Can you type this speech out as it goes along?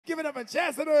Give it up for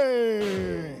Chastity.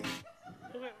 Where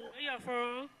y'all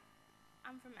from?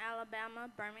 I'm from Alabama,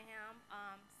 Birmingham,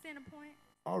 Center Point.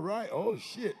 All right. Oh,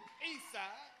 shit. East side.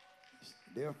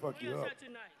 They'll fuck you Where up. y'all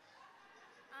tonight?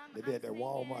 They be at that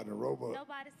Walmart and Roebuck.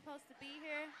 Nobody's Supposed to Be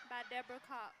Here by Deborah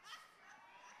Cox.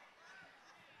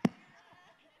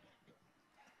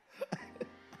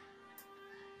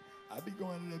 I be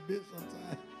going to that bitch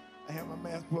sometimes. I have my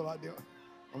mask pulled out there.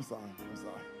 I'm sorry.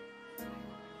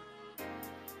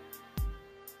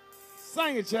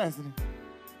 Sing it, Chastity.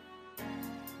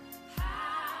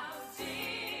 How did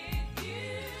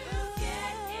you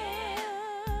get here?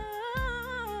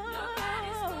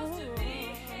 Nobody's supposed to be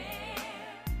here.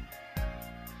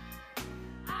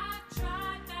 I've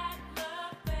tried that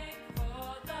love thing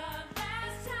for the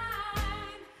last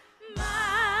time.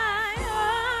 My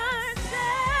heart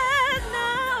says no.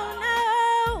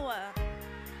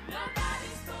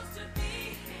 Nobody's supposed to be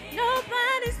here.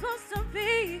 Nobody's supposed to be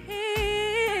here.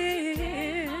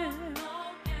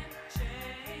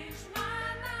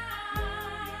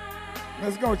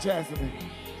 Let's go, Chastity.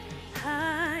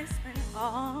 I spent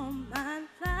all my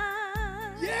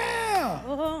life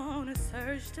on a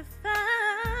search to find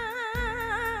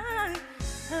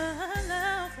a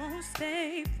love won't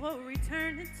stay for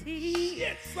eternity.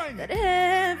 Shit, sing That it.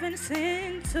 heaven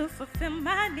sent to fulfill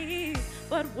my needs.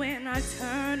 But when I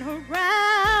turn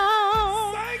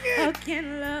around, Sing it.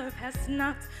 again love has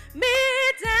knocked me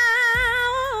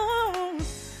down.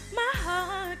 My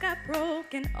heart got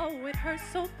broken, oh it hurts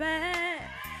so bad.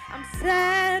 I'm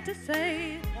sad to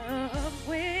say love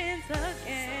wins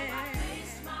again. So I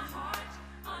placed my heart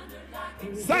under lock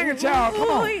and Sing it, child. Come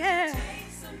Oh on. yeah. take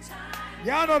some time.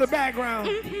 Y'all know the background.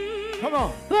 Come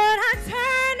on. But I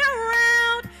turn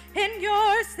around and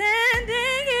you're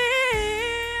standing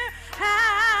here.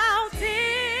 How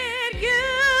did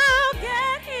you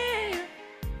get here?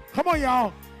 Come on,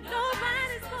 y'all.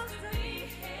 Nobody's supposed to be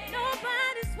here.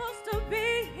 Nobody's supposed to be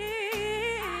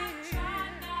here. I've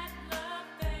tried that love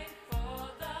thing for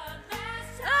the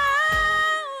last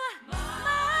time. Oh, my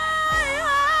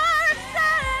heart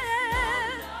says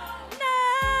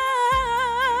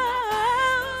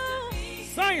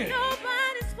no. Sing it.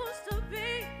 Nobody's supposed to be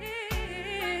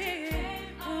here.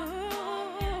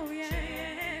 Oh, yeah.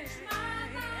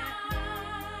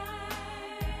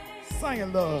 Sing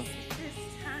it, love. This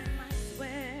time I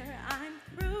swear I'm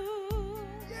through.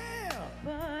 Yeah.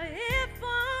 But if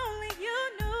only you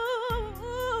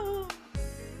knew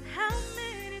how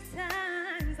many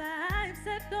times I've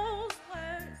said those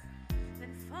words,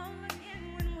 then fall again.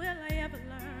 When will I ever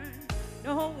learn?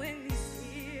 Knowing these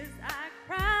tears I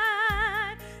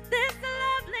cried, this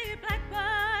lovely black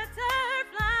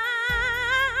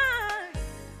butterfly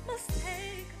must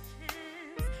take a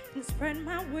chance and spread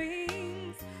my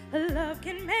wings. Love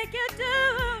can make you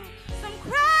do some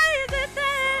crazy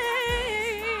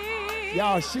things.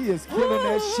 Y'all, she is killing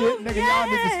that shit. Nigga, y'all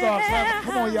need to start clapping.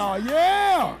 Come on, y'all.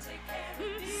 Yeah.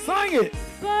 Sing it.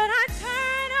 But I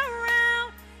turn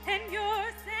around and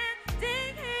you're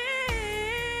standing here.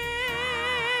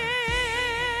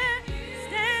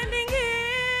 Standing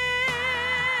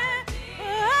here. Oh,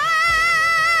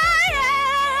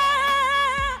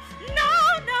 yeah. No,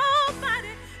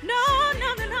 nobody. No, no,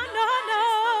 no, no, no, no.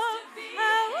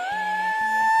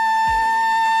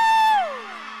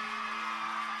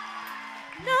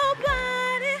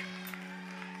 Nobody.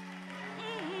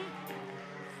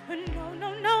 No, no,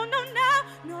 no, no, no,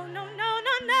 no, no, no, no,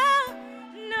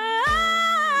 no, no.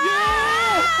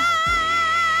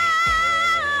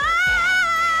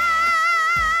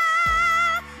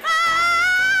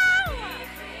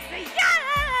 Say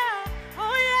yeah.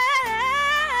 Oh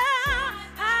yeah.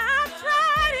 I've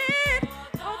tried it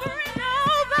over and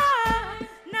over.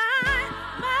 Now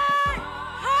my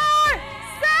heart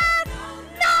says no,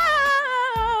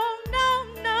 no, no,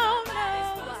 no.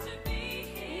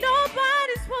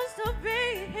 Nobody's supposed to be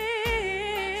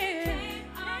here.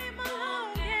 Came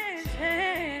along and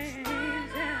changed.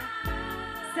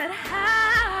 Said,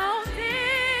 how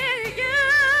did you?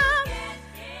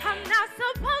 I'm not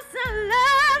supposed to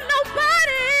love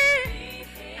nobody.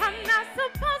 I'm not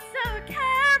supposed to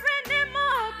care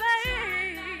anymore,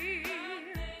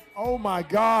 babe. Oh, my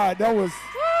God. That was...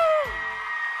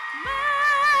 My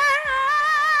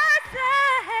heart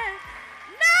says,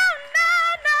 no, no,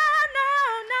 no, no,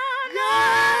 no, no.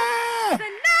 Yeah. Say,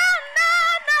 no, no,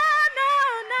 no, no,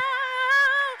 no,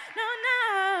 no, no.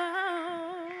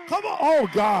 Come on. Oh,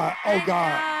 God. Oh, Thank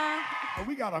God. y'all.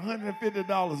 We got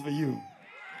 $150 for you.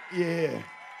 Yeah.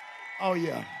 Oh,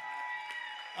 yeah.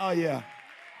 Oh, yeah.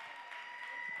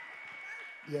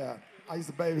 Yeah. I used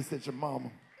to babysit your mama.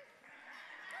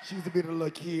 She used to be the little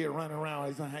kid running around.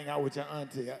 Used to hang out with your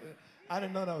auntie. I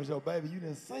didn't know that was your baby. You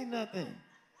didn't say nothing.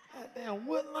 Goddamn,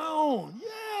 Woodlawn.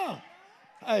 Yeah.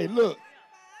 Hey, look.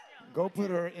 Go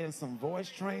put her in some voice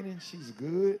training. She's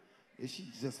good. If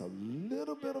she's just a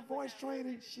little bit of voice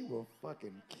training, she will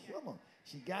fucking kill him.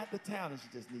 She got the talent. She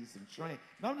just needs some training.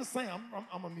 No, I'm just saying.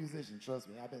 I'm a musician. Trust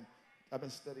me. I've been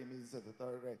studying music since the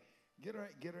third grade. Get her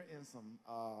in some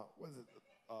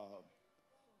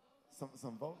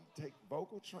take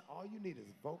vocal training. All you need is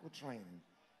vocal training.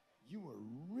 You were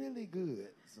really good.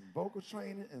 Some vocal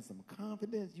training and some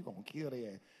confidence, you're going to kill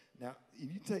their ass. Now,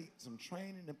 if you take some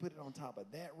training and put it on top of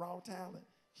that raw talent,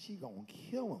 she going to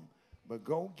kill them. But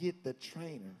go get the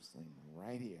trainer, sing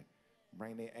right here.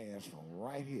 Bring their ass from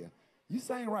right here. You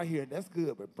sing right here, that's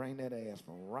good, but bring that ass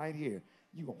from right here.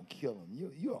 You're going to kill them.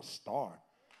 You're a star.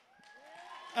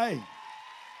 Hey,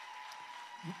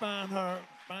 you find her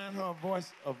a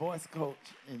voice coach,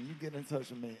 and you get in touch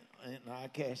with me, and I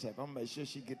cash app. I'm going to make sure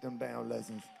she get them down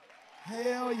lessons.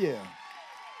 Hell yeah.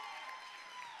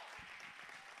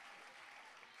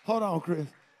 Hold on, Chris.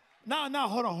 No,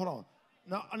 hold on.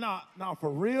 No, for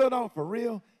real though,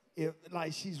 if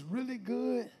like she's really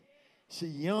good, she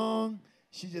young,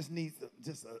 she just needs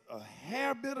a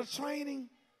hair bit of training,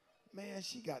 man,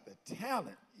 she got the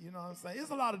talent, you know what I'm saying? There's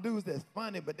a lot of dudes that's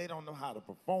funny, but they don't know how to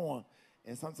perform,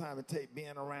 and sometimes it takes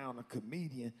being around a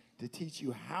comedian to teach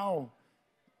you how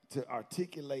to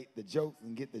articulate the jokes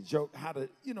and get the joke, how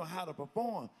to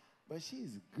perform, but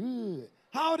she's good.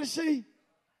 How old is she?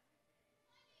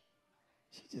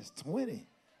 She's just 20.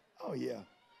 Oh, yeah.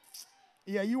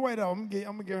 Yeah, you wait up. I'm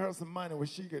gonna give her some money where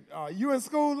she could. You in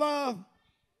school, love?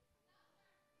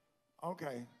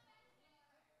 Okay.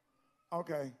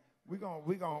 We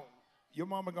gonna. Your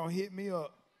mama gonna hit me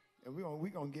up, and we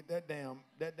gonna get that damn.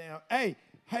 Hey,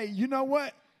 you know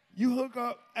what? You hook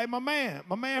up. Hey, my man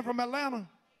from Atlanta,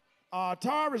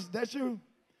 Taurus, that's you.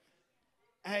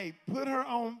 Hey, put her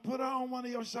on one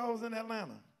of your shows in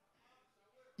Atlanta.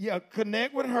 Yeah,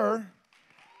 connect with her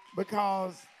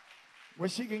because where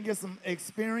she can get some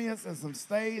experience and some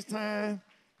stage time.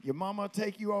 Your mama will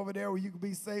take you over there where you can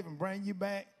be safe and bring you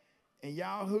back, and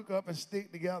y'all hook up and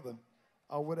stick together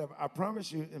or whatever. I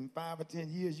promise you, in 5 or 10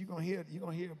 years, you're gonna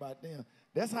hear about them.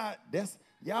 Y'all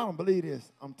don't believe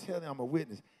this. I'm telling you, I'm a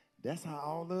witness. That's how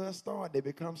all of us start. They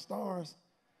become stars.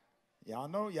 Y'all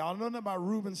know nothing about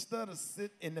Ruben Studdard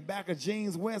sit in the back of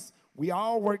Jeans West. We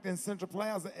all worked in Central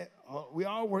Plaza. We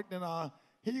all worked in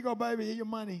here you go, baby, here your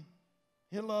money.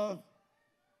 Here, love.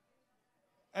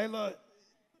 Hey, look,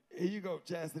 here you go,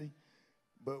 Chastity.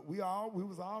 But we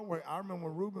was all working. I remember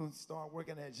when Ruben started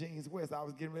working at Jeans West, I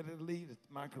was getting ready to leave,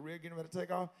 my career getting ready to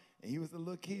take off, and he was the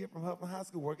little kid from Huffman High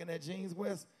School working at Jeans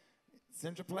West,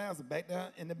 Central Plaza, back there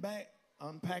in the back,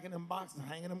 unpacking them boxes,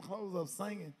 hanging them clothes up,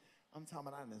 singing. I'm talking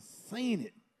about I done seen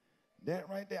it. That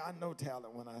right there, I know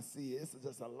talent when I see it. It's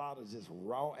just a lot of just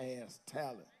raw-ass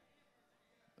talent.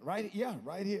 Right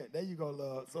here. There you go,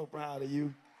 love. So proud of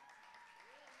you.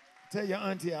 Tell your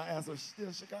auntie I asked her. She's still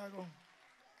in Chicago?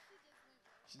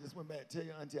 She just went back. Tell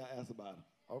your auntie I asked about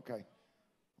her. Okay.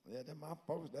 Yeah, that's my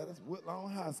folks. That is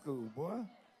Woodlawn High School, boy.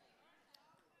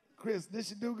 Chris, did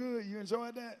she do good? You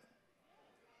enjoyed that?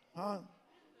 Huh?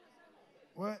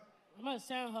 What? I'm going to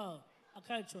send her a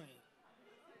country.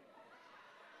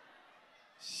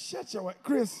 Shut your ass.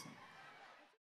 Chris.